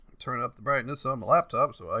turn up the brightness on my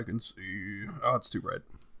laptop so I can see. Oh, it's too bright.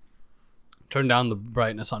 Turn down the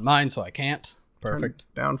brightness on mine so I can't. Perfect.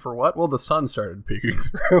 Turn down for what? Well, the sun started peeking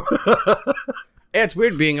through. Yeah, it's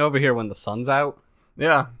weird being over here when the sun's out.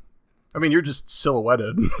 Yeah. I mean, you're just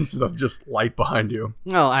silhouetted instead of just light behind you.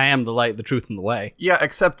 Well, I am the light, the truth, and the way. Yeah,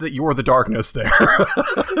 except that you're the darkness there.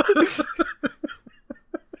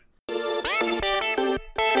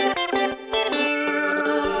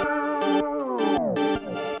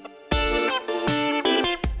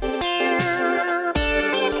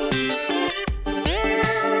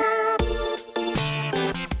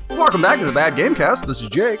 Welcome back to the Bad Gamecast. This is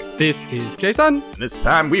Jake. This is Jason. And this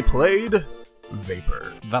time we played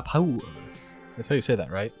Vapour. Vapour. That's how you say that,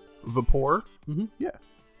 right? Vapour? Mm-hmm. Yeah.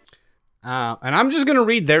 And I'm just going to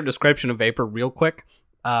read their description of Vapour real quick.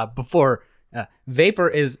 Vapour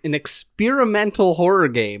is an experimental horror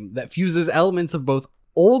game that fuses elements of both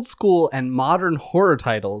old school and modern horror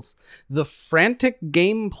titles, the frantic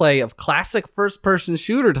gameplay of classic first-person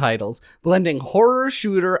shooter titles, blending horror,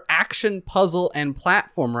 shooter, action, puzzle, and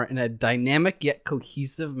platformer in a dynamic yet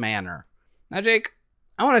cohesive manner. Now, Jake,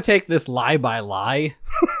 I want to take this lie by lie.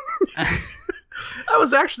 I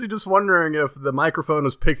was actually just wondering if the microphone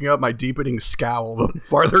was picking up my deepening scowl the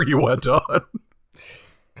farther you went on.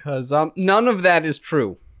 Because none of that is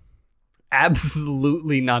true.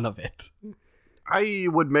 Absolutely none of it. I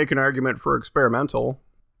would make an argument for experimental.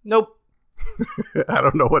 Nope. I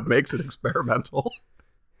don't know what makes it experimental.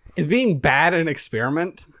 Is being bad an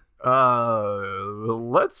experiment?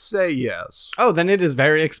 Let's say yes. Oh, then it is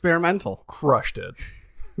very experimental. Crushed it.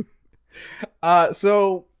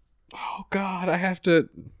 Oh god, I have to...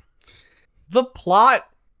 The plot,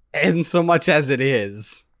 in so much as it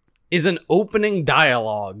is an opening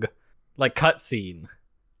dialogue, like cutscene.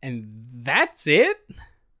 And that's it?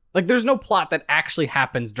 Like, there's no plot that actually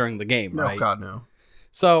happens during the game, right? No, God, no.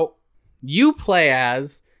 So, you play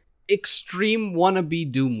as extreme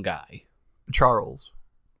wannabe Doom guy. Charles.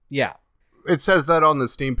 Yeah. It says that on the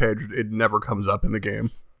Steam page. It never comes up in the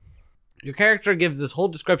game. Your character gives this whole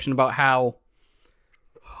description about how,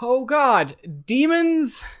 oh god,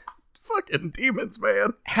 demons... Fucking demons,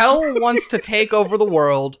 man. Hell wants to take over the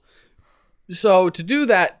world. So, to do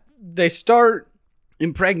that, they start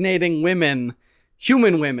impregnating women...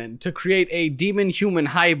 human women, to create a demon-human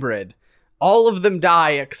hybrid. All of them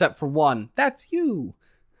die except for one. That's you.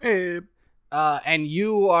 And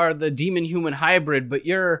you are the demon-human hybrid, but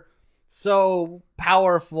you're so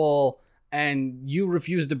powerful and you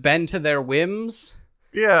refuse to bend to their whims.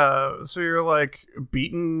 Yeah, so you're like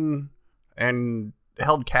beaten and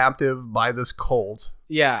held captive by this cult.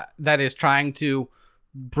 Yeah, that is trying to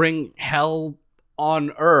bring hell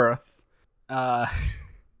on Earth.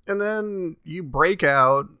 And then you break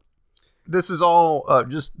out. This is all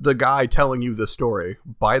just the guy telling you the story,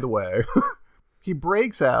 by the way. He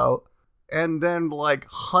breaks out and then, like,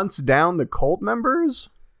 hunts down the cult members.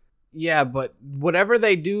 Yeah, but whatever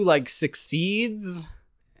they do, like, succeeds.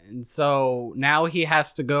 And so now he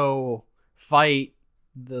has to go fight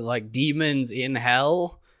the, like, demons in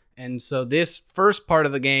hell. And so this first part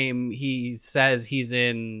of the game, he says he's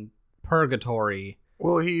in purgatory.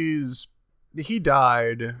 Well, he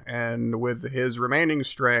died, and with his remaining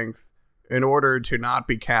strength, in order to not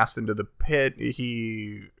be cast into the pit,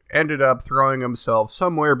 he ended up throwing himself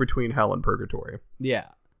somewhere between hell and purgatory. Yeah.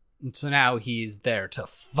 And so now he's there to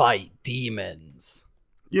fight demons.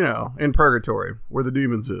 You know, in purgatory, where the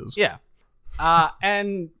demons is. Yeah.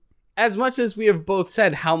 And as much as we have both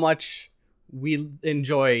said how much we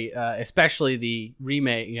enjoy, especially the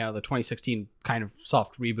remake, the 2016 kind of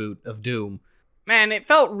soft reboot of Doom, man, it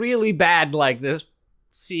felt really bad. Like, this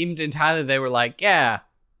seemed entirely, they were like, yeah,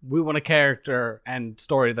 we want a character and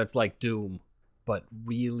story that's like Doom, but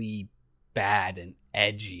really bad and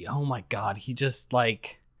edgy. Oh my god, he just,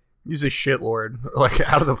 like... He's a shitlord, like,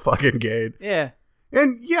 out of the fucking gate. Yeah.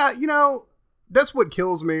 And, yeah, that's what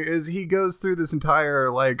kills me, is he goes through this entire,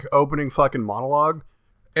 like, opening fucking monologue,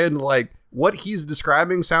 and, like, what he's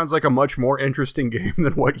describing sounds like a much more interesting game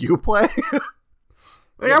than what you play.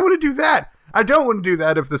 Like, yeah. I want to do that. I don't want to do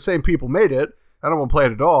that if the same people made it. I don't want to play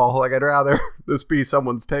it at all. Like, I'd rather this be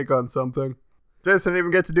someone's take on something. Just didn't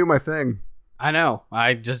even get to do my thing. I know.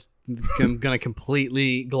 I just am going to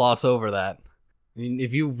completely gloss over that. I mean,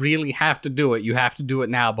 if you really have to do it, you have to do it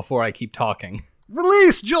now before I keep talking.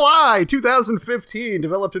 Released July 2015.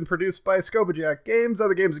 Developed and produced by Scobajack Games.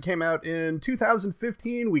 Other games that came out in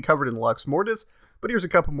 2015 we covered in Lux Mortis. But here's a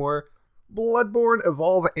couple more. Bloodborne,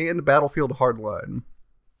 Evolve, and Battlefield Hardline.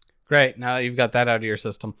 Great, now that you've got that out of your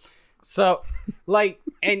system. So, like,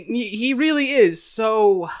 and he really is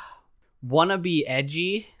so wannabe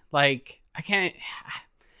edgy. Like, I can't...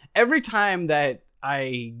 every time that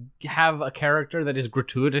I have a character that is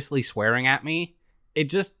gratuitously swearing at me, it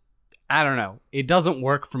just, I don't know. It doesn't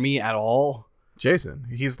work for me at all. Jason,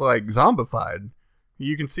 he's like zombified.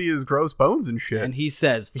 You can see his gross bones and shit. And he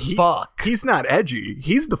says, fuck. He's not edgy.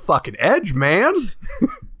 He's the fucking edge, man.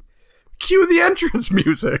 Cue the entrance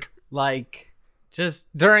music. Like, just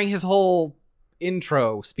during his whole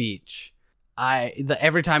intro speech,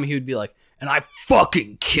 every time he would be like, and I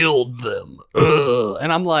fucking killed them. Ugh.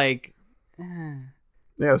 And I'm like,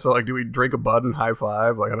 Yeah, so like, do we drink a bud and high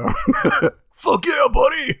five? Like, I don't. Fuck yeah,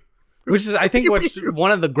 buddy. Which is, I think, what's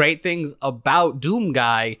one of the great things about Doom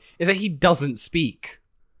Guy is that he doesn't speak.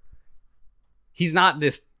 He's not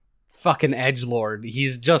this fucking edgelord.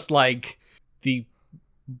 He's just like the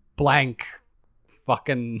blank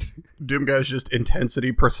fucking... Doom Guy's just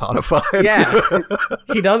intensity personified. Yeah.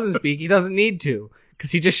 He doesn't speak. He doesn't need to.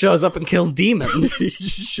 Because he just shows up and kills demons. He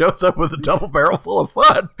just shows up with a double barrel full of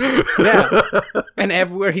fun. Yeah. And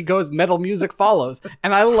everywhere he goes, metal music follows.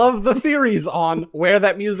 And I love the theories on where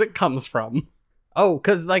that music comes from. Oh,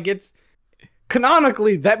 because, like, it's...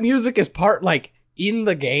 Canonically, that music is part, like, in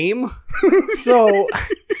the game. So...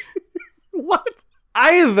 What?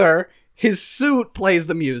 Either his suit plays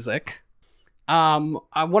the music. One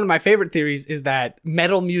of my favorite theories is that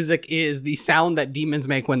metal music is the sound that demons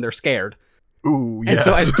make when they're scared. Ooh, yes. And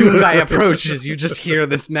so as Doom Guy approaches, you just hear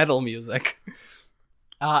this metal music.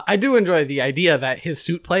 I do enjoy the idea that his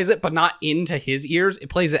suit plays it, but not into his ears. It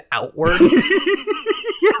plays it outward.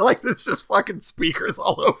 Yeah, like there's just fucking speakers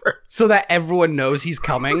all over. So that everyone knows he's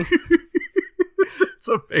coming. It's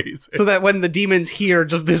amazing. So that when the demons hear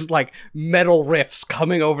just this, like, metal riffs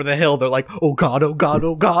coming over the hill, they're like, oh god, oh god,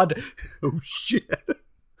 oh god. Oh shit.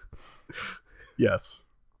 Yes.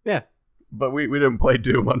 Yeah. But we didn't play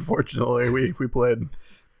Doom, unfortunately. We played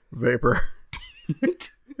Vapour.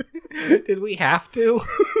 Did we have to?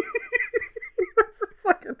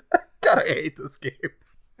 God, I hate this game.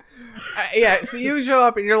 Yeah, so you show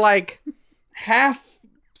up and you're like, half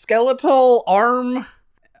skeletal arm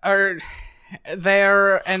are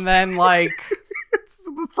there, and then like... It's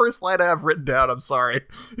the first line I have written down, I'm sorry.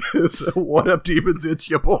 It's, what up, demons, it's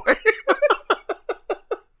your boy.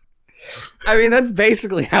 I mean, that's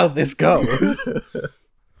basically how this goes.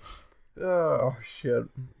 Oh, shit.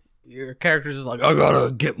 Your character's just like, I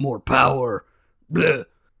gotta get more power. Bleh.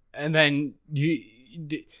 And then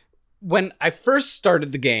when I first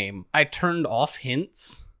started the game, I turned off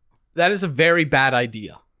hints. That is a very bad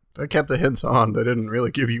idea. I kept the hints on. They didn't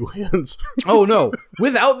really give you hints. Oh, no.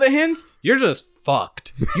 Without the hints, you're just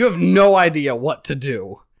fucked. You have no idea what to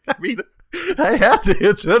do. I mean... I have the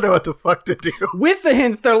hints. I don't know what the fuck to do. With the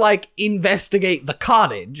hints, they're like, investigate the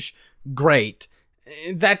cottage. Great.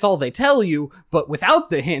 That's all they tell you. But without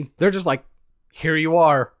the hints, they're just like, here you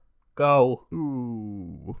are. Go.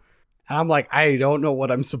 Ooh. And I'm like, I don't know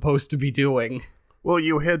what I'm supposed to be doing. Well,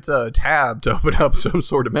 you hit tab to open up some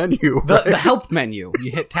sort of menu. Right? The help menu.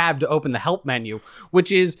 You hit tab to open the help menu,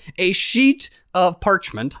 which is a sheet of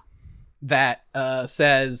parchment that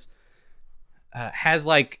says... has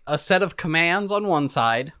like a set of commands on one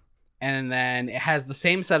side, and then it has the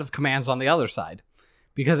same set of commands on the other side.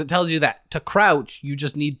 Because it tells you that to crouch, you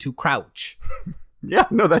just need to crouch. Yeah,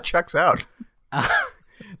 no, that checks out.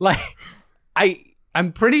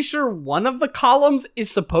 I'm pretty sure one of the columns is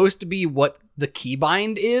supposed to be what the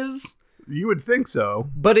keybind is. You would think so.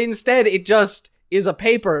 But instead, it just is a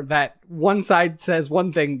paper that one side says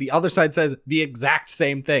one thing, the other side says the exact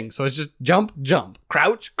same thing. So it's just jump, jump,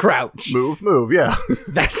 crouch, crouch. Move, move, yeah.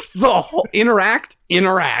 That's the whole... Interact.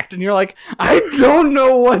 And you're like, I don't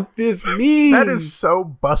know what this means. That is so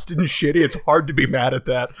busted and shitty, it's hard to be mad at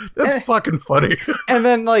that. That's fucking funny. And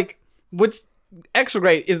then, like, what's extra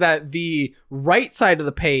great is that the right side of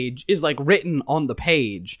the page is, like, written on the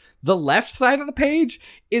page. The left side of the page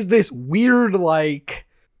is this weird, like...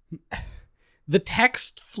 The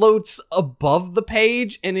text floats above the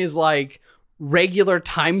page and is like regular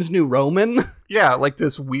Times New Roman. Yeah, like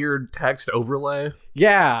this weird text overlay.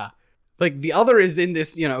 Yeah. Like the other is in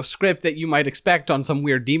this, script that you might expect on some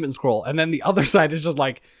weird demon scroll. And then the other side is just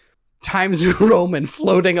like Times New Roman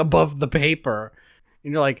floating above the paper.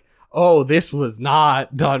 And you're like, oh, this was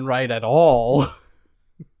not done right at all.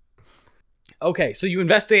 Okay, so you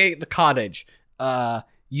investigate the cottage.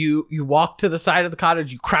 You walk to the side of the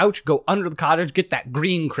cottage, you crouch, go under the cottage, get that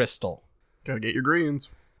green crystal. Gotta get your greens.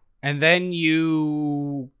 And then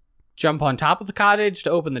you jump on top of the cottage to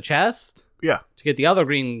open the chest. Yeah. To get the other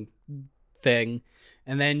green thing.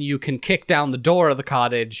 And then you can kick down the door of the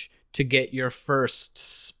cottage to get your first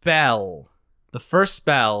spell. The first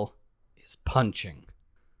spell is punching.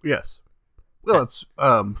 Yes. Well, it's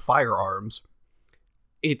firearms.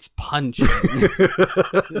 it's punching.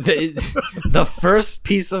 The first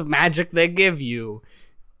piece of magic they give you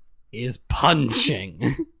is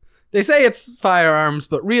punching. They say it's firearms,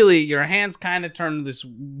 but really your hands kind of turn this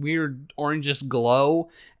weird orangish glow,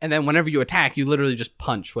 and then whenever you attack, you literally just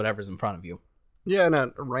punch whatever's in front of you. Yeah, in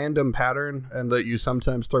a random pattern, and that you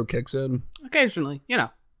sometimes throw kicks in. Occasionally,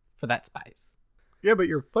 for that spice. Yeah, but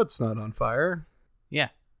your foot's not on fire. Yeah,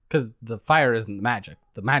 because the fire isn't the magic.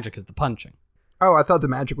 The magic is the punching. Oh, I thought the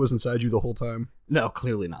magic was inside you the whole time. No,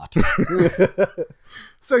 clearly not.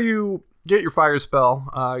 So you get your fire spell.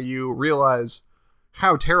 You realize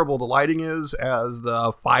how terrible the lighting is as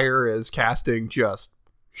the fire is casting just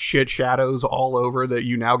shit shadows all over that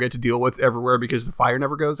you now get to deal with everywhere because the fire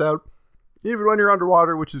never goes out. Even when you're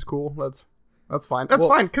underwater, which is cool. That's fine. That's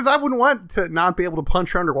fine, because I wouldn't want to not be able to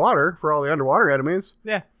punch underwater for all the underwater enemies.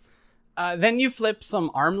 Yeah. Then you flip some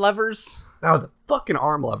arm levers. Oh, the fucking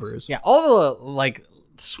arm levers. Yeah, all the,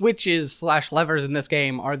 switches / levers in this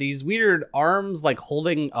game are these weird arms,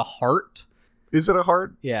 holding a heart. Is it a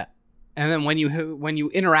heart? Yeah. And then when you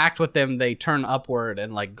interact with them, they turn upward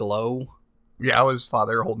and, glow. Yeah, I always thought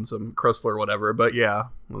they were holding some crystal or whatever, but yeah.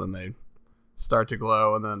 Well, then they start to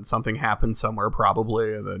glow, and then something happens somewhere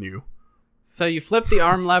probably, and then you... So you flip the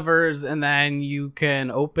arm levers, and then you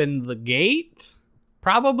can open the gate?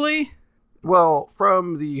 Probably? Well,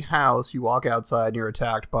 from the house, you walk outside, and you're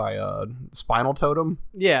attacked by a spinal totem.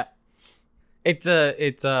 Yeah. It's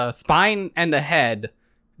a spine and a head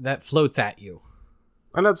that floats at you.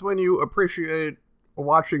 And that's when you appreciate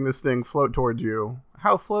watching this thing float towards you.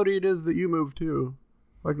 How floaty it is that you move, too.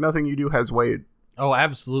 Like, nothing you do has weight. Oh,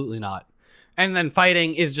 absolutely not. And then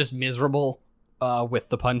fighting is just miserable with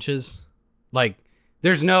the punches.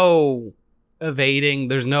 There's no evading.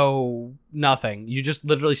 There's no nothing. You just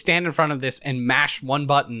literally stand in front of this and mash one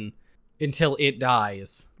button until it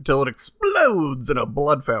dies. Until it explodes in a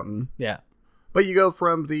blood fountain. Yeah. But you go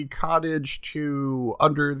from the cottage to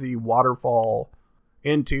under the waterfall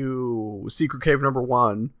into Secret Cave number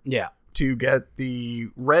 1. Yeah. To get the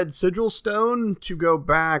red sigil stone to go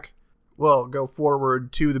back... Well, go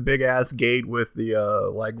forward to the big-ass gate with the,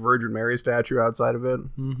 Virgin Mary statue outside of it.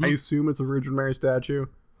 Mm-hmm. I assume it's a Virgin Mary statue.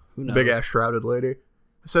 Who knows? Big-ass shrouded lady.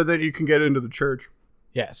 So that you can get into the church.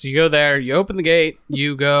 Yeah, so you go there, you open the gate,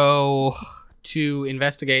 you go to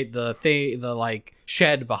investigate the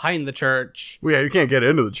shed behind the church. Well, yeah, you can't get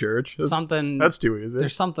into the church. That's too easy.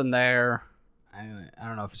 There's something there. I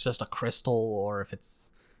don't know if it's just a crystal or if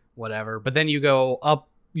it's whatever. But then you go up.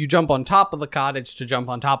 You jump on top of the cottage to jump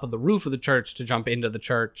on top of the roof of the church to jump into the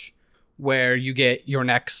church, where you get your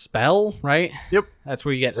next spell, right? Yep. That's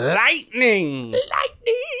where you get lightning.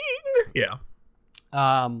 Yeah.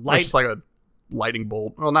 It's just like a lightning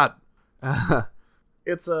bolt. Well, not...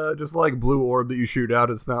 it's just like blue orb that you shoot out.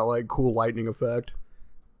 It's not like cool lightning effect.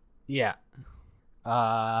 Yeah.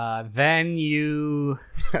 Then you...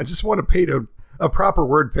 I just want to paint a proper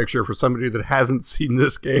word picture for somebody that hasn't seen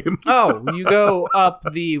this game. Oh, you go up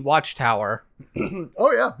the watchtower.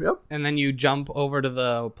 Oh, yeah, yep. And then you jump over to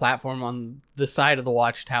the platform on the side of the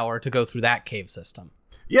watchtower to go through that cave system.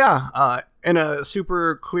 Yeah, in a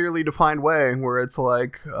super clearly defined way where it's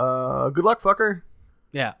like, good luck, fucker.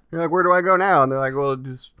 Yeah. You're like, where do I go now? And they're like, well,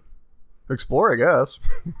 just explore, I guess.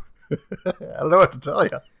 I don't know what to tell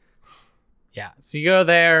you. Yeah, so you go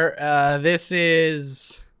there. This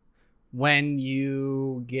is... when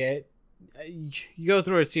you go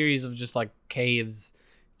through a series of just caves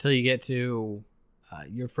till you get to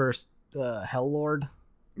your first Hell Lord.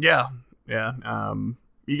 Yeah.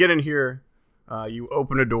 You get in here, you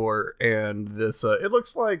open a door, and this it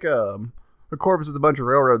looks like a corpse with a bunch of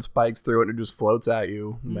railroad spikes through it, and it just floats at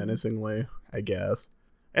you menacingly, I guess.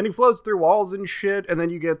 And he floats through walls and shit, and then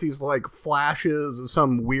you get these flashes of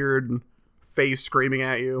some weird face screaming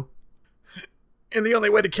at you. And the only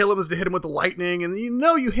way to kill him is to hit him with the lightning. And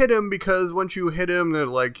you hit him because once you hit him,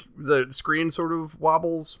 the screen sort of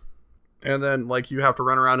wobbles. And then, you have to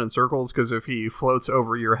run around in circles because if he floats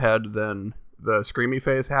over your head, then the screamy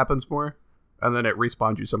face happens more. And then it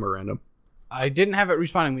respawns you somewhere random. I didn't have it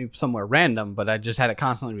respawning me somewhere random, but I just had it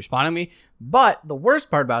constantly respawning me. But the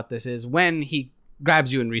worst part about this is when he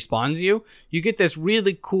grabs you and respawns you, you get this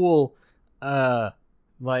really cool,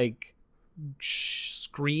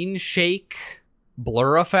 screen shake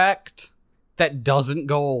blur effect that doesn't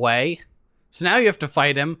go away. So now you have to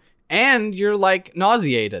fight him and you're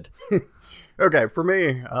nauseated. Okay, for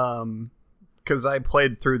me, because I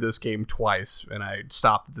played through this game twice and I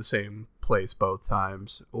stopped at the same place both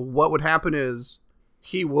times. What would happen is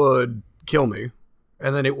he would kill me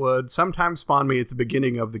and then it would sometimes spawn me at the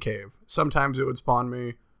beginning of the cave. Sometimes it would spawn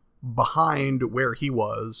me behind where he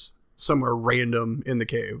was. somewhere random in the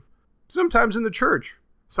cave. Sometimes in the church.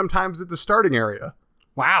 Sometimes at the starting area.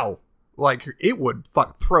 Wow. Like, it would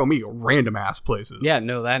throw me random ass places. Yeah,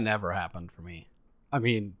 no, that never happened for me. I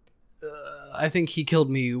mean, I think he killed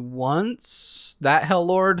me once, that Hell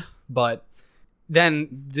Lord, but then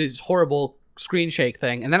this horrible screen shake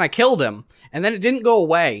thing, and then I killed him, and then it didn't go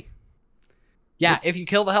away. Yeah, if you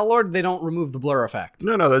kill the Hell Lord, they don't remove the blur effect.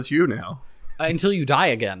 No, that's you now. Until you die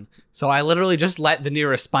again. So I literally just let the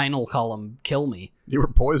nearest spinal column kill me. You were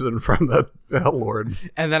poisoned from the Hell Lord.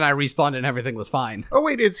 And then I respawned and everything was fine. Oh,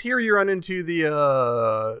 wait, it's here you run into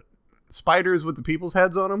the spiders with the people's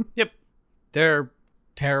heads on them? Yep. They're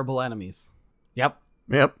terrible enemies. Yep.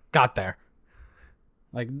 Got there.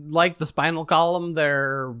 Like the spinal column,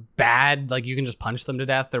 they're bad. Like, you can just punch them to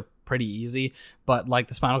death. They're pretty easy. But like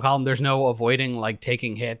the spinal column, there's no avoiding like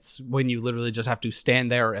taking hits when you literally just have to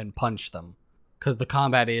stand there and punch them. Because the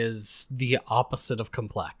combat is the opposite of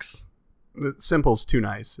complex. Simple's too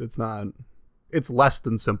nice. It's not. It's less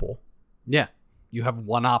than simple. Yeah. You have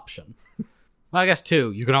one option. Well, I guess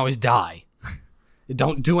two. You can always die.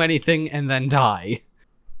 Don't do anything and then die.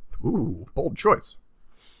 Ooh, bold choice.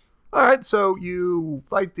 All right, so you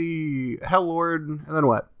fight the Hell Lord, and then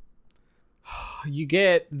what? You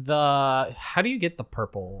get the... How do you get the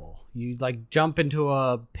purple? You, like, jump into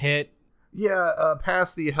a pit? Yeah,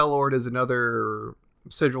 past the Hell Lord is another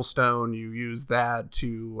sigil stone. You use that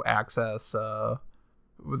to access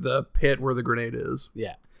the pit where the grenade is.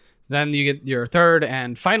 Yeah. So then you get your third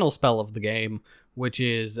and final spell of the game, which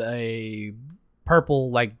is a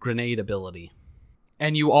purple, like, grenade ability.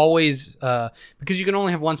 And you always, because you can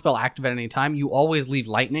only have one spell active at any time, you always leave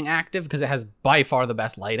lightning active because it has by far the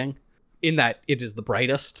best lighting in that it is the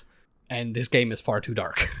brightest. And this game is far too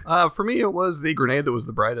dark. For me, it was the grenade that was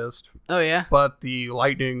the brightest. Oh, yeah? But the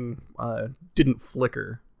lightning didn't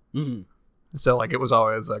flicker. Mm-hmm. So, like, it was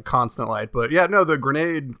always a constant light. But, yeah, no, the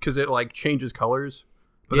grenade, because it, like, changes colors.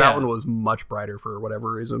 But Yeah. that one was much brighter for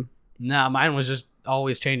whatever reason. No, mine was just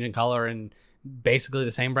always changing color and basically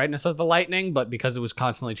the same brightness as the lightning. But because it was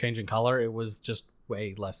constantly changing color, it was just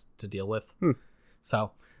way less to deal with.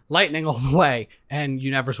 So... lightning all the way, and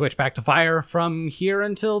you never switch back to fire from here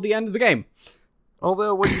until the end of the game.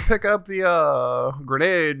 Although, when you pick up the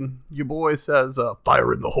grenade, your boy says,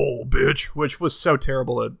 fire in the hole, bitch, which was so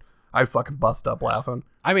terrible that I fucking bust up laughing.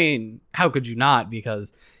 I mean, how could you not?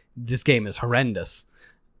 Because this game is horrendous.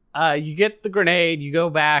 You get the grenade, you go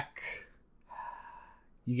back,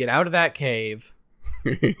 you get out of that cave,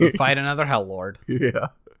 you fight another Hell Lord. Yeah.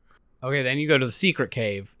 Okay, then you go to the secret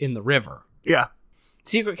cave in the river. Yeah.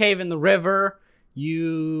 Secret cave in the river,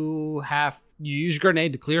 you use your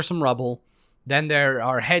grenade to clear some rubble. Then there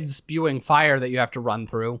are heads spewing fire that you have to run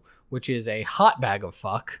through, which is a hot bag of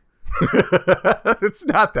fuck. It's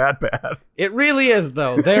not that bad. It really is,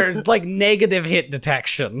 though. There's like negative hit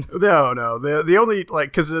detection. No. The only, like,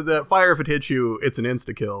 because the fire, if it hits you, it's an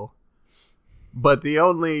insta-kill. But the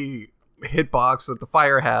only hitbox that the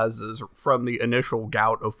fire has is from the initial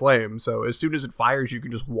gout of flame. So as soon as it fires, you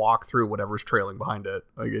can just walk through whatever's trailing behind it.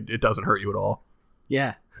 Like, it doesn't hurt you at all.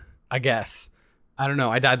 Yeah, I guess. I don't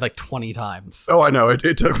know. I died like 20 times. Oh, I know.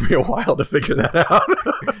 It took me a while to figure that out.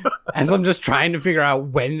 As I'm just trying to figure out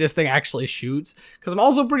when this thing actually shoots. Because I'm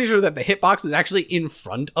also pretty sure that the hitbox is actually in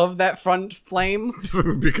front of that front flame.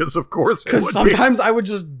 Because of course it would Because sometimes I would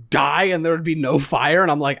just die and there would be no fire.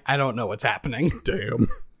 And I'm like, I don't know what's happening. Damn.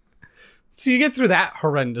 So you get through that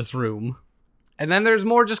horrendous room. And then there's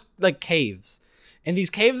more just like caves. And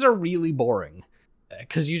these caves are really boring.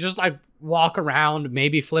 Because you just like walk around,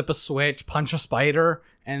 maybe flip a switch, punch a spider,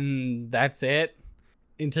 and that's it.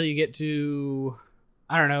 Until you get to,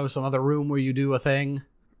 I don't know, some other room where you do a thing.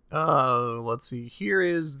 Let's see. Here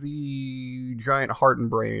is the giant heart and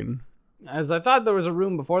brain. As I thought there was a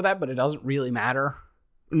room before that, but it doesn't really matter.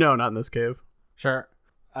 No, not in this cave. Sure.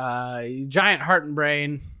 Giant heart and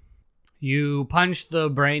brain. You punch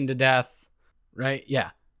the brain to death, right?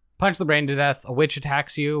 Yeah. Punch the brain to death. A witch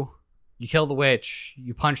attacks you. You kill the witch.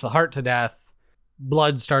 You punch the heart to death.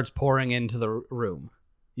 Blood starts pouring into the room.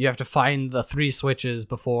 You have to find the 3 switches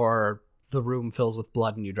before the room fills with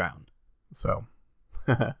blood and you drown. So,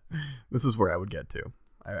 this is where I would get to.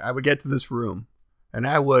 I would get to this room, and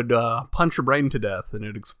I would punch a brain to death, and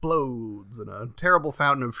it explodes in a terrible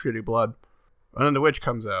fountain of shitty blood. And then the witch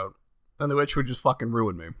comes out, and the witch would just fucking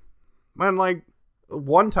ruin me. And, like,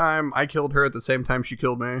 one time I killed her at the same time she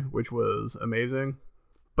killed me, which was amazing.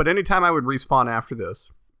 But anytime I would respawn after this,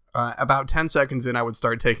 about 10 seconds in, I would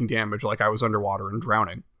start taking damage like I was underwater and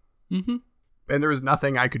drowning. Mm-hmm. And there was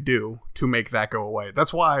nothing I could do to make that go away.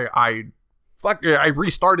 That's why I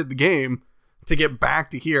restarted the game to get back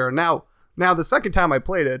to here. Now, Now, the second time I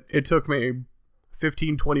played it, it took me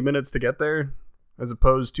 15, 20 minutes to get there, as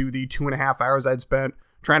opposed to the 2.5 hours I'd spent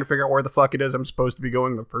trying to figure out where the fuck it is I'm supposed to be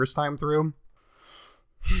going the first time through.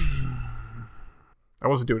 I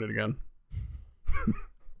wasn't doing it again.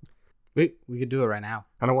 We could do it right now.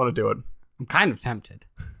 I don't want to do it. I'm kind of tempted.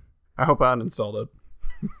 I hope I uninstalled it.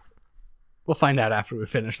 We'll find out after we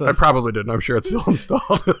finish this. I probably didn't. I'm sure it's still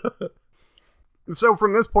installed. So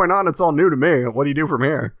from this point on, it's all new to me. What do you do from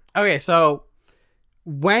here? Okay, so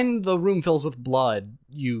when the room fills with blood,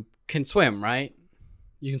 you can swim, right?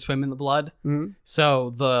 You can swim in the blood. Mm-hmm. So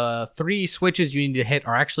the 3 switches you need to hit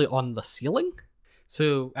are actually on the ceiling.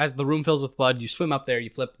 So as the room fills with blood, you swim up there, you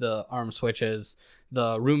flip the arm switches,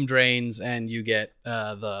 the room drains, and you get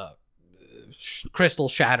the crystal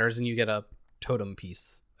shatters, and you get a totem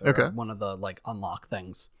piece. Okay. One of the like unlock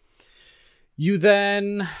things. You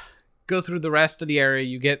then go through the rest of the area.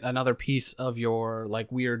 You get another piece of your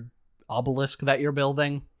like weird obelisk that you're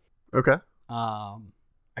building. Okay. I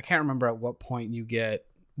can't remember at what point you get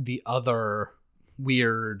the other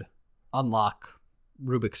weird unlock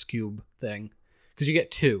Rubik's Cube thing. Because you get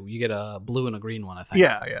 2. You get a blue and a green one, I think.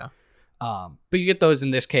 Yeah. But you get those in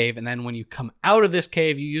this cave, and then when you come out of this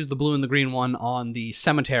cave, you use the blue and the green one on the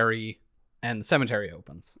cemetery, and the cemetery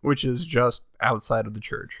opens. Which is just outside of the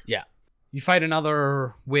church. Yeah. You fight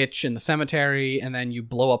another witch in the cemetery, and then you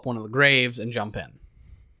blow up one of the graves and jump in.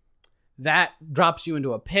 That drops you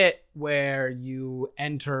into a pit where you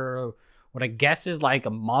enter what I guess is like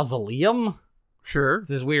a mausoleum. Sure. It's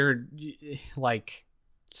this weird, like,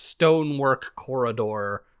 stonework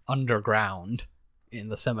corridor underground in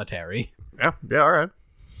the cemetery. Yeah, all right.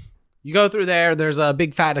 You go through there. There's a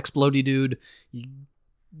big fat explodey dude.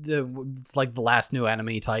 It's like the last new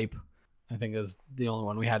enemy type. I think is the only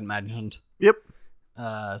one we hadn't mentioned. Yep.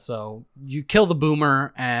 So you kill the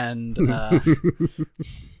boomer, and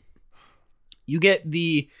you get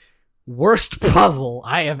the worst puzzle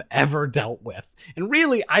I have ever dealt with. And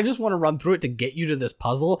really, I just want to run through it to get you to this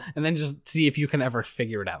puzzle and then just see if you can ever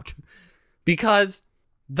figure it out. Because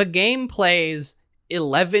the game plays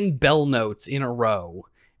 11 bell notes in a row,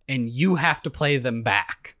 and you have to play them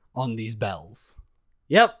back on these bells.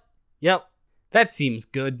 Yep. That seems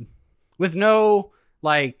good. With no,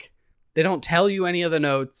 like, they don't tell you any of the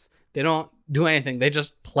notes. They don't do anything. They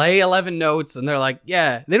just play 11 notes, and they're like,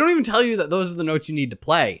 yeah. They don't even tell you that those are the notes you need to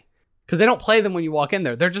play. Because they don't play them when you walk in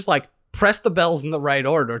there. They're just like, press the bells in the right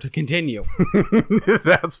order to continue.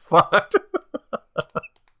 That's fun.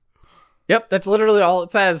 Yep, that's literally all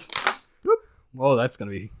it says. Whoop. Whoa, that's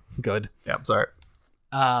going to be good. Yeah, I'm sorry.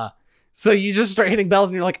 So you just start hitting bells,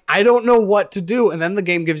 and you're like, I don't know what to do. And then the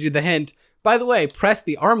game gives you the hint. By the way, press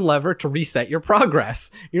the arm lever to reset your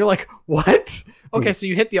progress. You're like, what? Okay, so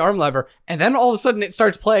you hit the arm lever, and then all of a sudden it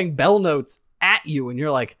starts playing bell notes at you, and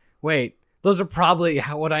you're like, wait, those are probably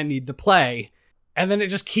what I need to play. And then it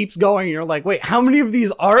just keeps going, and you're like, wait, how many of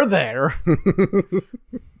these are there?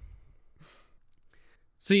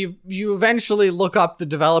 So you eventually look up the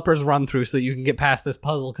developer's run through so you can get past this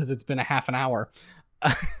puzzle because it's been a half an hour.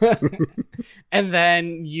 And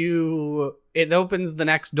then it opens the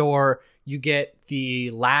next door. You get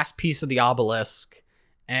the last piece of the obelisk,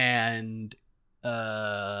 and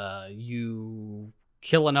you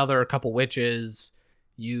kill another couple witches.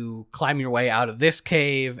 You climb your way out of this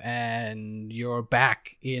cave, and you're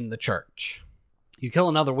back in the church. You kill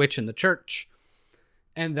another witch in the church,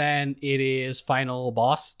 and then it is final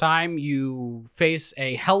boss time. You face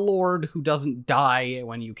a Hell Lord who doesn't die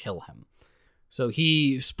when you kill him. So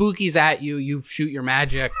he spookies at you. You shoot your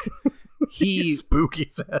magic. He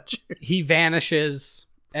spookies at you. He vanishes,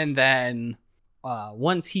 and then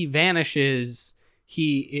once he vanishes,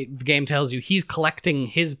 the game tells you he's collecting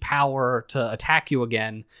his power to attack you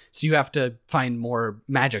again. So you have to find more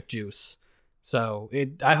magic juice. So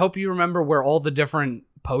I hope you remember where all the different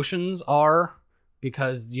potions are,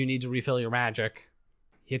 because you need to refill your magic.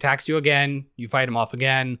 He attacks you again. You fight him off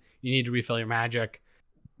again. You need to refill your magic.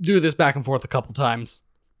 Do this back and forth a couple times.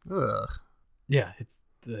 Ugh. Yeah, it's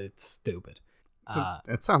stupid.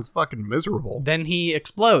 That sounds fucking miserable. Then he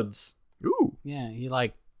explodes. Ooh. Yeah, he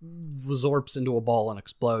like absorbs into a ball and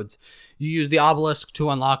explodes. You use the obelisk to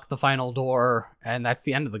unlock the final door, and that's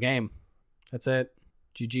the end of the game. That's it.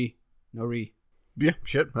 GG. No re. Yeah,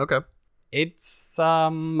 shit. Okay. It's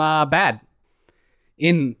bad.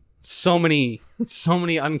 In so many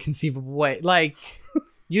unconceivable ways. Like,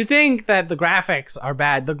 you think that the graphics are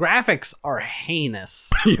bad. The graphics are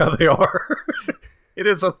heinous. Yeah, they are. It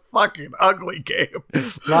is a fucking ugly game.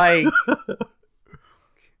 Like,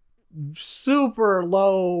 super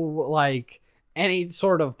low, like, any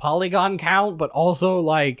sort of polygon count, but also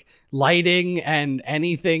like lighting and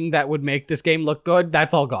anything that would make this game look good,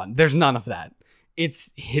 that's all gone. There's none of that.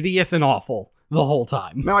 It's hideous and awful the whole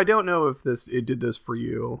time. Now, I don't know if it did this for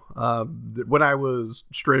you. When I was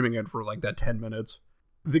streaming it for like that 10 minutes,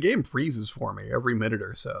 the game freezes for me every minute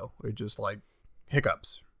or so. It just like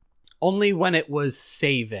hiccups. Only when it was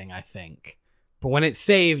saving, I think. But when it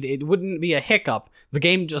saved, it wouldn't be a hiccup. The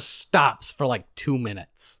game just stops for like 2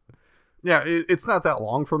 minutes. Yeah, it's not that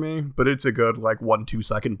long for me, but it's a good like 1-2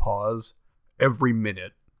 second pause every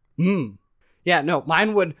minute. Yeah, no,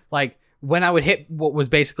 mine would like when I would hit what was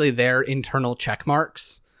basically their internal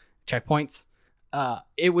checkpoints,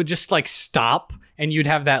 it would just like stop and you'd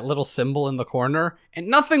have that little symbol in the corner and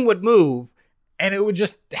nothing would move and it would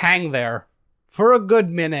just hang there for a good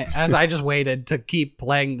minute as I just waited to keep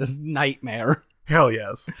playing this nightmare. Hell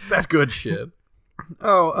yes. That good shit.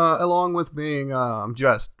 Along with being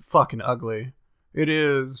just fucking ugly, it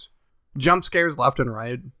is jump scares left and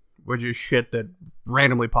right, which is shit that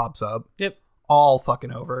randomly pops up. Yep. All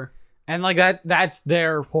fucking over. And like that's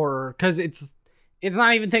their horror, because it's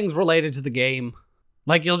not even things related to the game.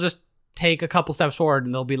 Like you'll just take a couple steps forward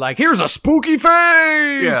and they'll be like, here's a spooky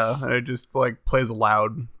face! Yeah, and it just like plays a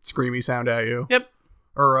loud screamy sound at you. Yep.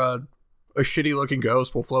 Or a shitty looking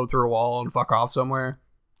ghost will float through a wall and fuck off somewhere.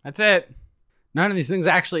 That's it. None of these things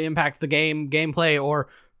actually impact the gameplay or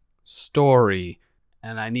story.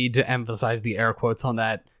 And I need to emphasize the air quotes on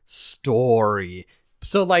that, story.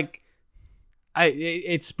 So like,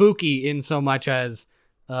 it's spooky in so much as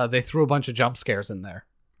they threw a bunch of jump scares in there.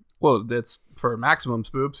 Well, it's for maximum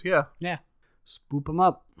spoops, yeah. Yeah. Spoop them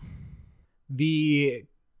up.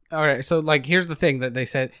 All right, so like here's the thing that they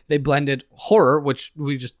said. They blended horror, which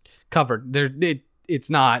we just covered. It's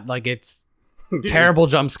not like it's terrible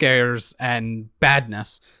jump scares and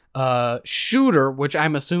badness. Shooter, which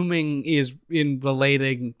I'm assuming is in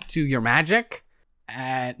relating to your magic.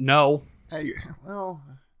 No. Well,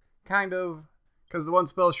 kind of. Because the one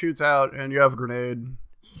spell shoots out and you have a grenade.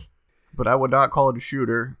 But I would not call it a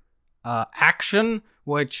shooter. Action,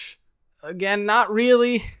 which, again, not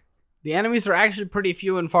really. The enemies are actually pretty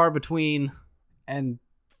few and far between. And,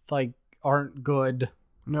 like, aren't good.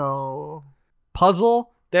 No.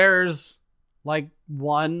 Puzzle, there's, like,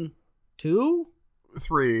 1, 2?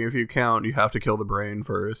 3, if you count, you have to kill the brain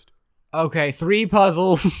first. Okay, 3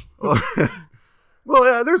 puzzles.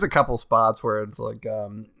 Well, there's a couple spots where it's like,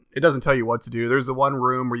 it doesn't tell you what to do. There's the one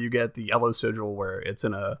room where you get the yellow sigil where it's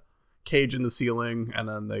in a cage in the ceiling and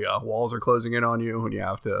then the walls are closing in on you and you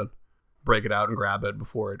have to break it out and grab it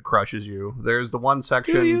before it crushes you. There's the one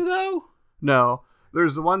section... Do you, though? No.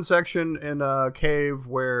 There's the one section in a cave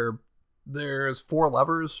where there's 4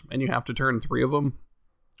 levers and you have to turn 3 of them.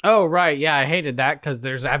 Oh, right. Yeah, I hated that because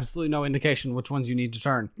there's absolutely no indication which ones you need to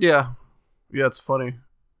turn. Yeah. Yeah, it's funny.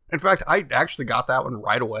 In fact, I actually got that one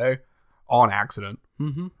right away on accident.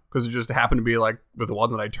 Mm-hmm. Because it just happened to be like with the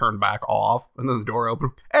one that I turned back off and then the door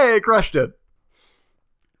opened. Hey, crushed it.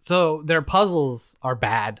 So their puzzles are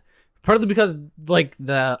bad. Partly because like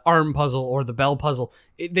the arm puzzle or the bell puzzle,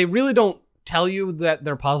 they really don't tell you that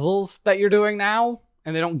they're puzzles that you're doing now.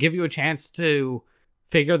 And they don't give you a chance to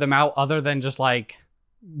figure them out other than just like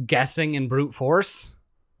guessing and brute force,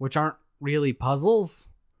 which aren't really puzzles.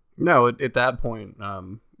 No, at that point,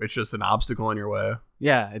 it's just an obstacle in your way.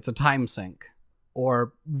 Yeah, it's a time sink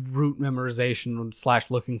or route memorization /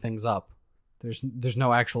 looking things up. There's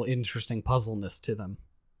no actual interesting puzzleness to them.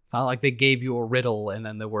 It's not like they gave you a riddle and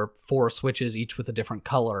then there were 4 switches, each with a different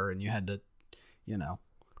color, and you had to,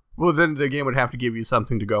 Well, then the game would have to give you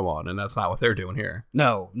something to go on, and that's not what they're doing here.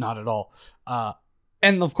 No, not at all.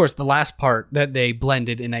 And of course, the last part that they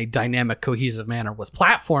blended in a dynamic, cohesive manner was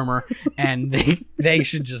platformer, and they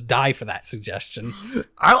should just die for that suggestion.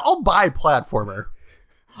 I'll buy platformer.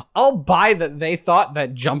 I'll buy that they thought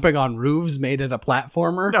that jumping on roofs made it a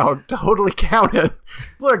platformer. No, totally count it.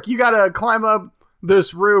 Look, you gotta climb up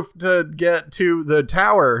this roof to get to the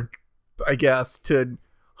tower, I guess, to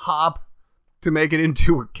hop to make it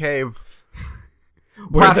into a cave.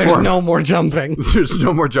 Where there's no more jumping. There's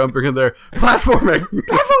no more jumping in there. Platforming.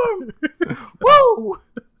 Platform! Woo!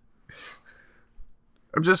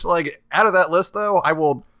 I'm just like, out of that list, though, I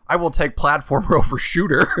will take platformer over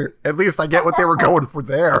shooter. At least I get what they were going for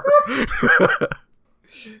there.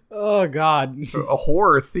 Oh, God. A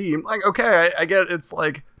horror theme. Like, okay, I get it's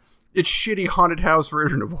like, it's shitty haunted house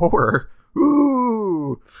version of horror.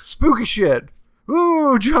 Ooh, spooky shit.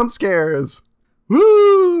 Ooh, jump scares.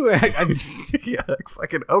 Woo! Yeah,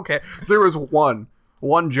 fucking okay. There was one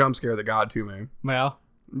jump scare that got to me. Well,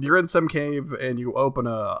 You're in some cave and you open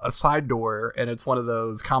a side door and it's one of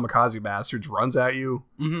those kamikaze bastards runs at you,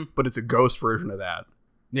 but it's a ghost version of that.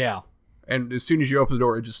 Yeah. And as soon as you open the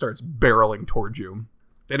door, it just starts barreling towards you.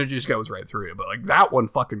 And it just goes right through you. But like that one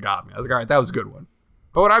fucking got me. I was like, all right, that was a good one.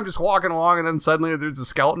 But when I'm just walking along and then suddenly there's a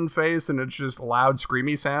skeleton face and it's just loud,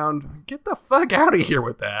 screamy sound, get the fuck out of here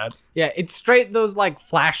with that. Yeah, it's straight those like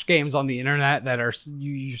flash games on the internet that are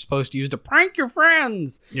you're supposed to use to prank your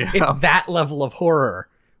friends. Yeah. It's that level of horror,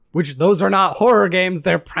 which those are not horror games,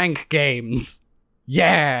 they're prank games.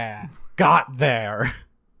 Yeah, got there.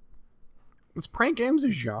 Is prank games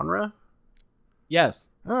a genre? Yes.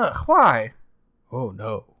 Ugh, why? Oh,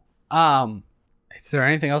 no. Is there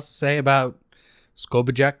anything else to say about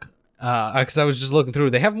Skobajek? Because I was just looking through.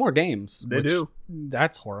 They have more games. They do.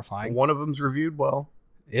 That's horrifying. One of them's reviewed well.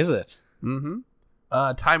 Is it?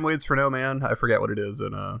 Mm-hmm. Time Waits for No Man. I forget what it is.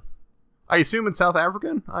 And I assume it's South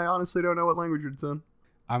African. I honestly don't know what language it's in.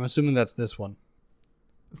 I'm assuming that's this one.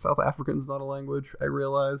 South African's not a language, I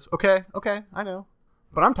realize. Okay, I know.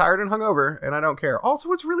 But I'm tired and hungover, and I don't care.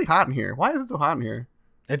 Also, it's really hot in here. Why is it so hot in here?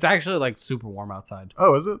 It's actually like super warm outside.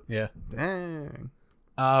 Oh, is it? Yeah. Dang.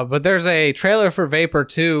 But there's a trailer for Vapour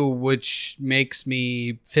 2, which makes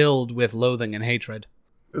me filled with loathing and hatred.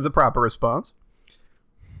 The proper response.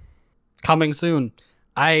 Coming soon.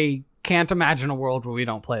 I can't imagine a world where we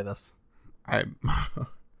don't play this.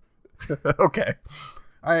 Okay.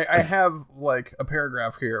 I have like a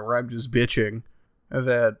paragraph here where I'm just bitching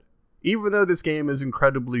that even though this game is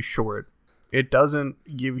incredibly short, it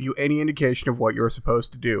doesn't give you any indication of what you're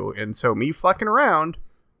supposed to do. And so me fucking around,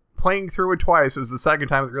 playing through it twice was the second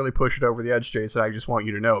time that really pushed it over the edge, Jason. I just want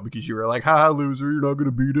you to know, because you were like, haha, loser, you're not going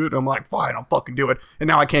to beat it. And I'm like, fine, I'll fucking do it. And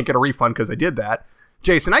now I can't get a refund because I did that.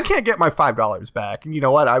 Jason, I can't get my $5 back. And you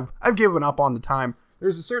know what? I've given up on the time.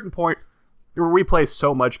 There's a certain point where we play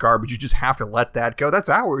so much garbage, you just have to let that go. That's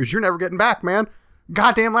hours. You're never getting back, man.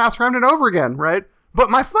 Goddamn last round and over again, right? But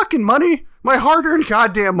my fucking money, my hard-earned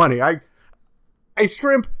goddamn money, I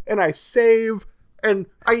scrimp and I save and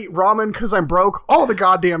I eat ramen because I'm broke all the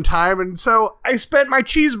goddamn time. And so I spent my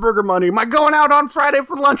cheeseburger money, my going out on Friday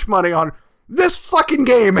for lunch money on this fucking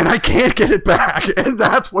game, and I can't get it back. And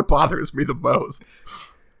that's what bothers me the most.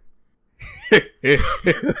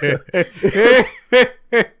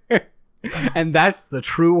 And that's the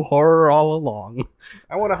true horror all along.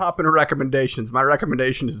 I want to hop into recommendations. My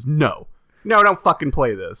recommendation is no. No, don't fucking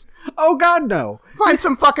play this. Oh, God, no. Find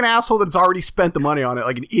some fucking asshole that's already spent the money on it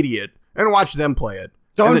like an idiot and watch them play it.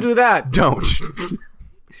 Don't do that. Don't.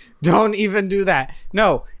 Don't even do that.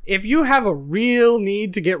 No, if you have a real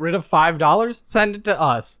need to get rid of $5, send it to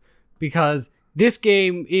us, because this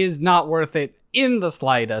game is not worth it in the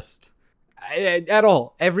slightest at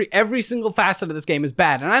all. Every single facet of this game is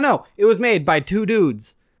bad. And I know it was made by two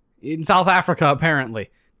dudes in South Africa, apparently.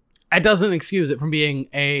 That doesn't excuse it from being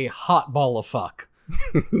a hot ball of fuck.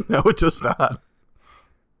 No, it does not.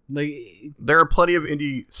 Like, there are plenty of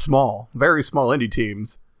very small indie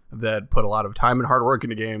teams that put a lot of time and hard work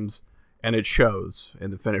into games, and it shows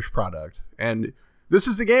in the finished product. And this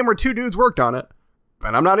is a game where two dudes worked on it,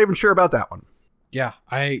 and I'm not even sure about that one. Yeah,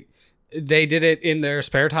 they did it in their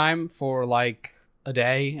spare time for like a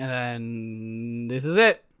day, and then this is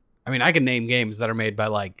it. I mean, I can name games that are made by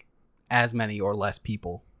like as many or less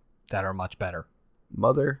people that are much better.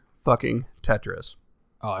 Motherfucking Tetris.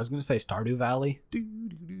 Oh, I was going to say Stardew Valley.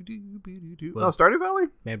 Stardew Valley?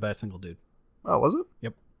 Made by a single dude. Oh, was it?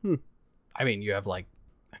 Yep. I mean, you have like,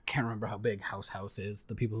 I can't remember how big House is.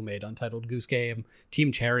 The people who made Untitled Goose Game.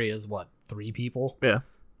 Team Cherry is what, 3 people? Yeah.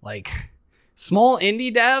 Like, small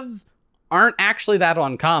indie devs aren't actually that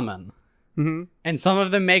uncommon. Mm-hmm. And some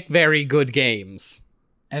of them make very good games.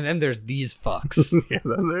 And then there's these fucks. Yeah,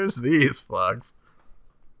 then there's these fucks.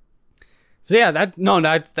 So yeah, that's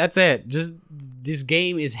it. Just this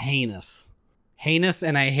game is heinous,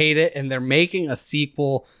 and I hate it. And they're making a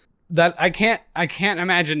sequel that I can't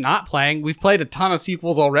imagine not playing. We've played a ton of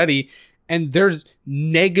sequels already, and there's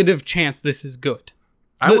negative chance this is good.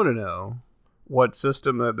 I want to know what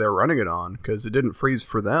system that they're running it on, because it didn't freeze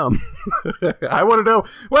for them. I want to know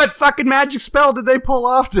what fucking magic spell did they pull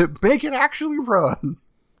off to make it actually run.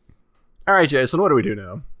 All right, Jason, what do we do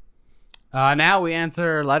now? Now we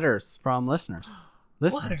answer letters from listeners.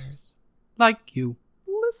 Letters. Like you.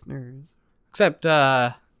 Listeners. Except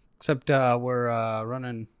we're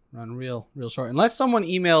running real short. Unless someone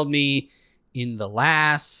emailed me in the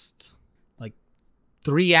last,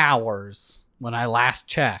 3 hours when I last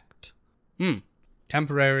checked.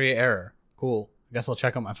 Temporary error. Cool. I guess I'll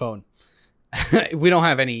check on my phone. We don't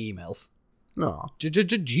have any emails. No.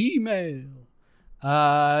 Gmail.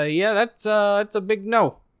 Yeah, that's a big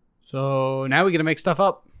no. So now we get to make stuff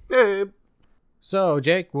up. Hey. So,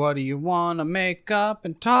 Jake, what do you want to make up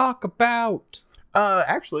and talk about?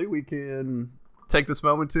 Actually, we can take this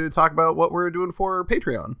moment to talk about what we're doing for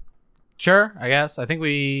Patreon. Sure, I guess. I think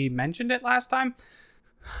we mentioned it last time.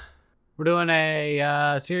 We're doing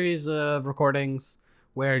a series of recordings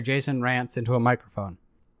where Jason rants into a microphone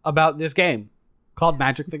about this game called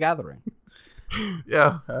Magic the Gathering.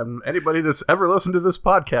 Yeah, anybody that's ever listened to this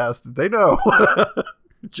podcast, they know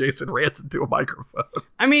Jason rants into a microphone.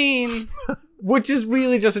 I mean, which is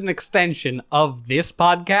really just an extension of this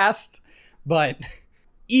podcast, but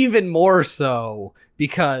even more so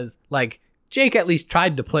because, like, Jake at least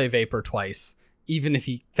tried to play Vapour twice, even if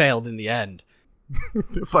he failed in the end.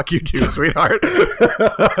 Fuck you too, sweetheart.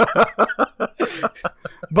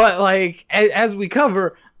 But, like, as we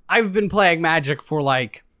cover, I've been playing Magic for,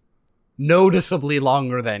 like, noticeably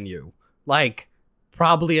longer than you. Like,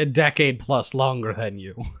 probably a decade plus longer than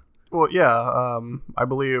you. Well, yeah, I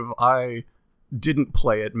believe I didn't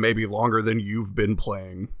play it maybe longer than you've been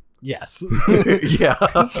playing. Yes. Yeah.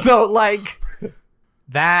 So, like,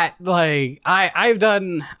 that, like, I've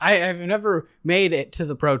never made it to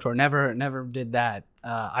the Pro Tour. Never did that.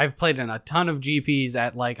 I've played in a ton of GPs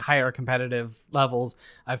at, like, higher competitive levels.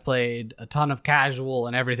 I've played a ton of casual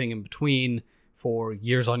and everything in between for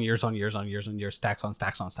years on years on years on years on years, stacks on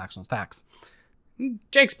stacks on stacks on stacks.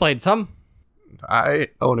 Jake's played some. I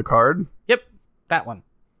own a card. Yep, that one.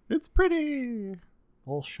 It's pretty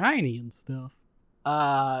All shiny and stuff.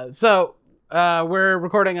 So we're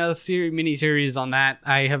recording a mini-series on that.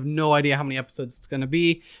 I have no idea how many episodes it's going to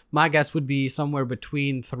be. My guess would be somewhere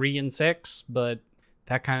between 3 and 6, but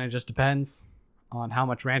that kind of just depends on how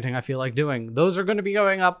much ranting I feel like doing. Those are going to be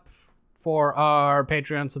going up for our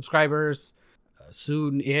Patreon subscribers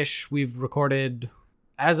soon-ish. We've recorded,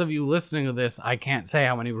 as of you listening to this, I can't say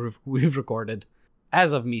how many we've recorded.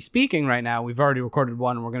 As of me speaking right now, we've already recorded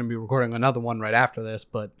one, and we're going to be recording another one right after this,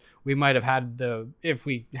 but we might have had if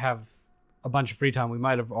we have a bunch of free time, we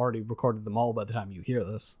might have already recorded them all by the time you hear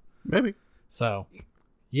this. maybe. So,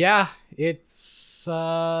 yeah, it's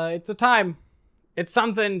a time. It's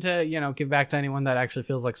something to, give back to anyone that actually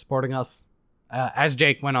feels like supporting us. As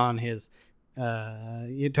Jake went on his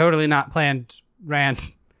totally not planned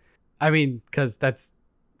rant. I mean, because that's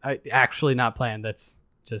actually not planned. That's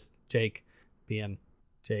just Jake being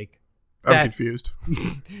Jake. I'm confused.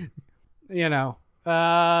 We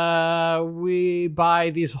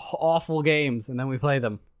buy these awful games and then we play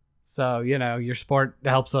them. So, your sport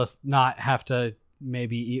helps us not have to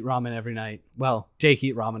maybe eat ramen every night. Well, Jake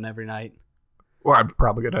eat ramen every night. Well, I'm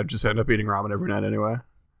probably going to just end up eating ramen every night anyway.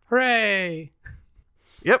 Hooray!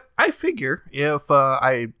 Yep, I figure if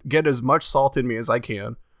I get as much salt in me as I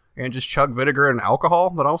can and just chug vinegar and alcohol,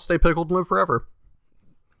 then I'll stay pickled and live forever.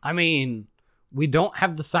 I mean, we don't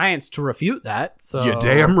have the science to refute that, so... You're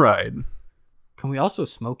damn right. Can we also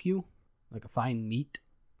smoke you? Like a fine meat?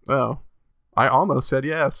 Oh, I almost said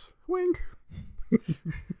yes. Wink.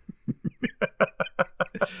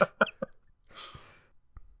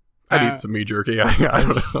 I'd eat some meat jerky. I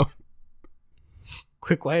don't know.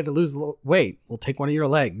 Quick way to lose weight. We'll take one of your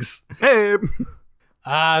legs. Hey.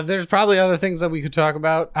 There's probably other things that we could talk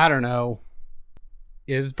about. I don't know.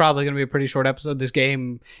 It's probably going to be a pretty short episode. This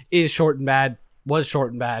game is short and bad. Was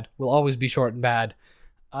short and bad. Will always be short and bad.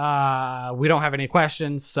 We don't have any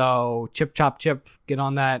questions, so chip, chop, chip. Get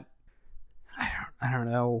on that. I don't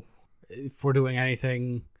know if we're doing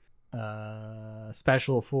anything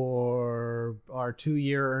special for our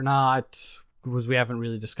 2-year or not, because we haven't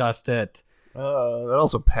really discussed it. That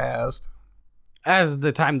also passed. As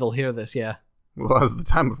the time they'll hear this, yeah. Well, as the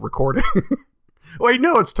time of recording. Wait,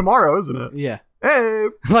 no, it's tomorrow, isn't it? Yeah. Hey.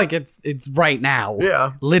 Like it's right now.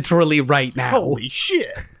 Yeah. Literally right now. Holy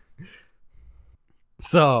shit.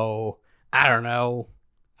 So, I don't know.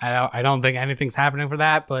 I don't think anything's happening for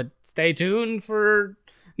that, but stay tuned for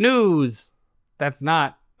news. That's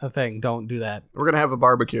not a thing. Don't do that. We're going to have a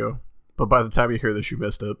barbecue, but by the time you hear this, you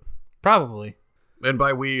missed it. Probably. And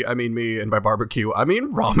by we, I mean me, and by barbecue, I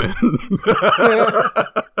mean ramen.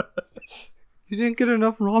 You didn't get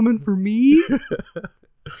enough ramen for me?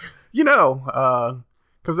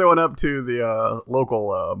 Because they went up to the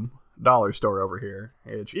local dollar store over here,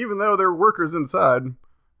 which even though there were workers inside,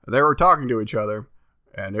 they were talking to each other,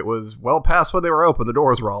 and it was well past when they were open. The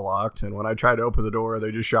doors were all locked, and when I tried to open the door,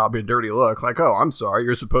 they just shot me a dirty look, like, oh, I'm sorry,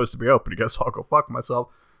 you're supposed to be open. I guess I'll go fuck myself.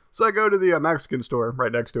 So I go to the Mexican store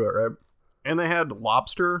right next to it, right? And they had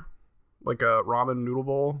lobster, like a ramen noodle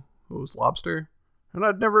bowl. It was lobster. And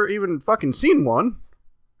I'd never even fucking seen one.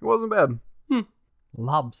 It wasn't bad.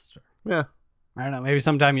 Lobster. Yeah. I don't know. Maybe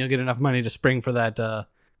sometime you'll get enough money to spring for that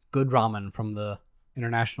good ramen from the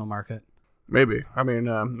international market. Maybe. I mean,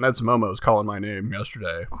 that's Momo's calling my name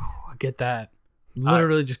yesterday. Oh, I get that.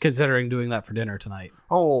 Literally just considering doing that for dinner tonight.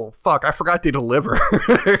 Oh, fuck. I forgot to deliver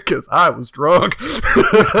because I was drunk.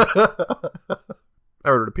 I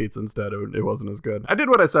ordered a pizza instead. It wasn't as good. I did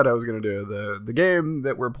what I said I was going to do. The game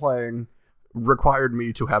that we're playing required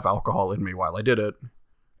me to have alcohol in me while I did it.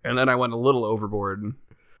 And then I went a little overboard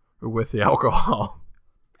with the alcohol.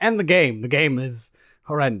 And the game. The game is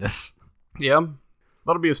horrendous. Yeah.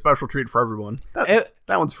 That'll be a special treat for everyone. That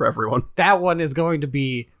one's for everyone. That one is going to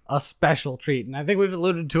be a special treat. And I think we've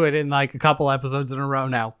alluded to it in like a couple episodes in a row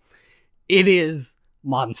now. It is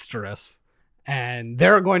monstrous. And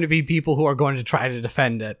there are going to be people who are going to try to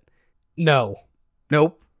defend it. No.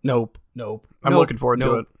 Nope. Nope. Nope. I'm looking forward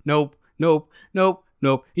to it. Nope. Nope. Nope.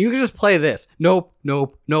 Nope. You can just play this. Nope.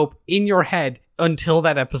 Nope. Nope. In your head until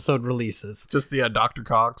that episode releases. Just the Dr.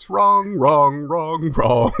 Cox. Wrong.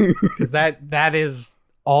 Because that is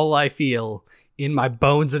all I feel in my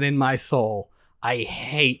bones and in my soul. I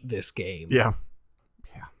hate this game. Yeah.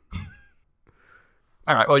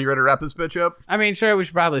 All right. Well, you ready to wrap this bitch up? I mean, sure. We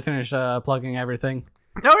should probably finish plugging everything.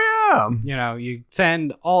 Oh, yeah. You know, you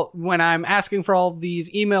send when I'm asking for all these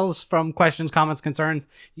emails from questions, comments, concerns,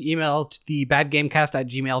 you email to the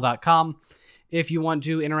badgamecast@gmail.com. If you want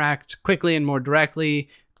to interact quickly and more directly,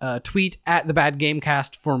 tweet at the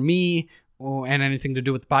badgamecast for me and anything to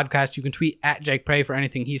do with the podcast. You can tweet at Jake Prey for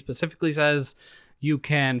anything he specifically says. You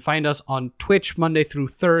can find us on Twitch Monday through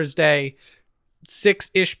Thursday,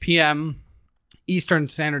 6-ish p.m. Eastern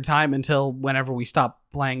Standard Time until whenever we stop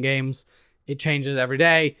playing games. It changes every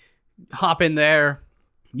day. Hop in there.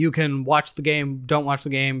 You can watch the game, don't watch the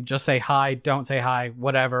game, just say hi, don't say hi,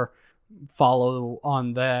 whatever. Follow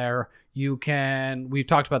on there. We've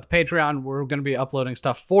talked about the Patreon. We're going to be uploading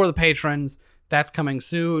stuff for the patrons. That's coming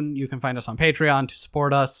soon. You can find us on Patreon to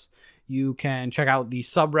support us. You can check out the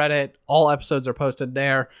subreddit. All episodes are posted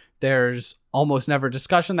there. There's almost never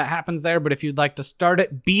discussion that happens there, but if you'd like to start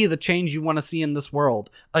it, be the change you want to see in this world.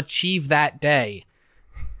 Achieve that day.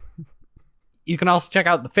 You can also check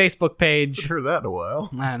out the Facebook page. I've heard that in a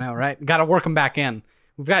while. I know, right? Got to work them back in.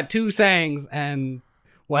 We've got 2 sayings, and,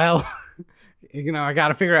 well, I got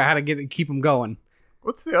to figure out how to keep them going.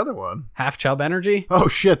 What's the other one? Half Chub Energy. Oh,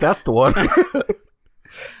 shit, that's the one.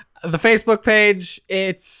 The Facebook page,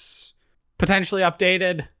 it's potentially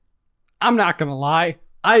updated. I'm not going to lie.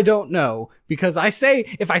 I don't know, because if I say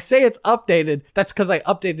it's updated, that's because I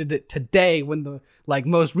updated it today when the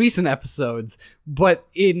most recent episodes, but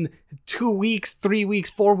in 2 weeks, 3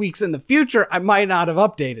 weeks, 4 weeks in the future, I might not have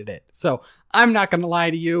updated it. So I'm not going to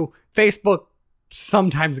lie to you. Facebook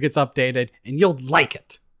sometimes gets updated and you'll like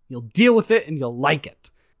it. You'll deal with it and you'll like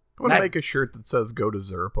it. I want to make a shirt that says "Go to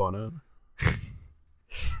Zerp" on it.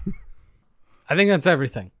 I think that's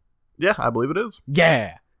everything. Yeah, I believe it is.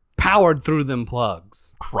 Yeah. Powered through them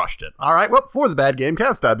plugs. Crushed it. All right, well, for the Bad Game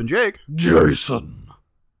Cast, I've been Jake. Jason.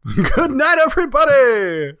 Good night,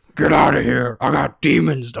 everybody! Get out of here. I got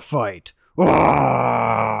demons to fight.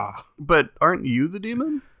 Ah! But aren't you the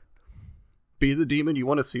demon? Be the demon you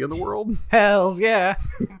want to see in the world? Hells yeah.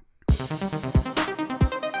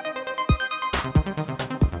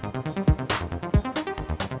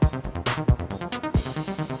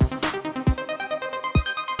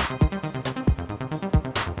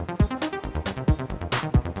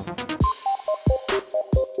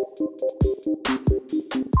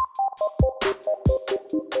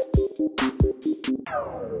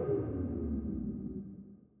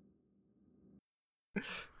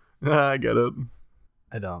 I get it.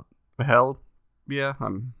 I don't. Hell, yeah,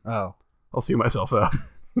 I'll see myself out.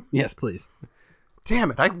 Yes, please.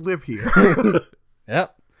 Damn it, I live here.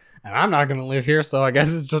 Yep. And I'm not going to live here, so I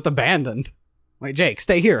guess it's just abandoned. Wait, Jake,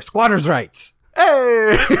 stay here. Squatters' rights.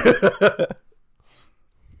 Hey!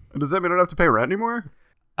 Does that mean I don't have to pay rent anymore?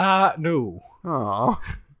 No. Aw.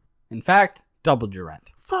 In fact, doubled your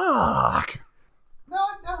rent. Fuck. No,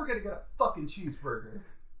 I'm never going to get a fucking cheeseburger.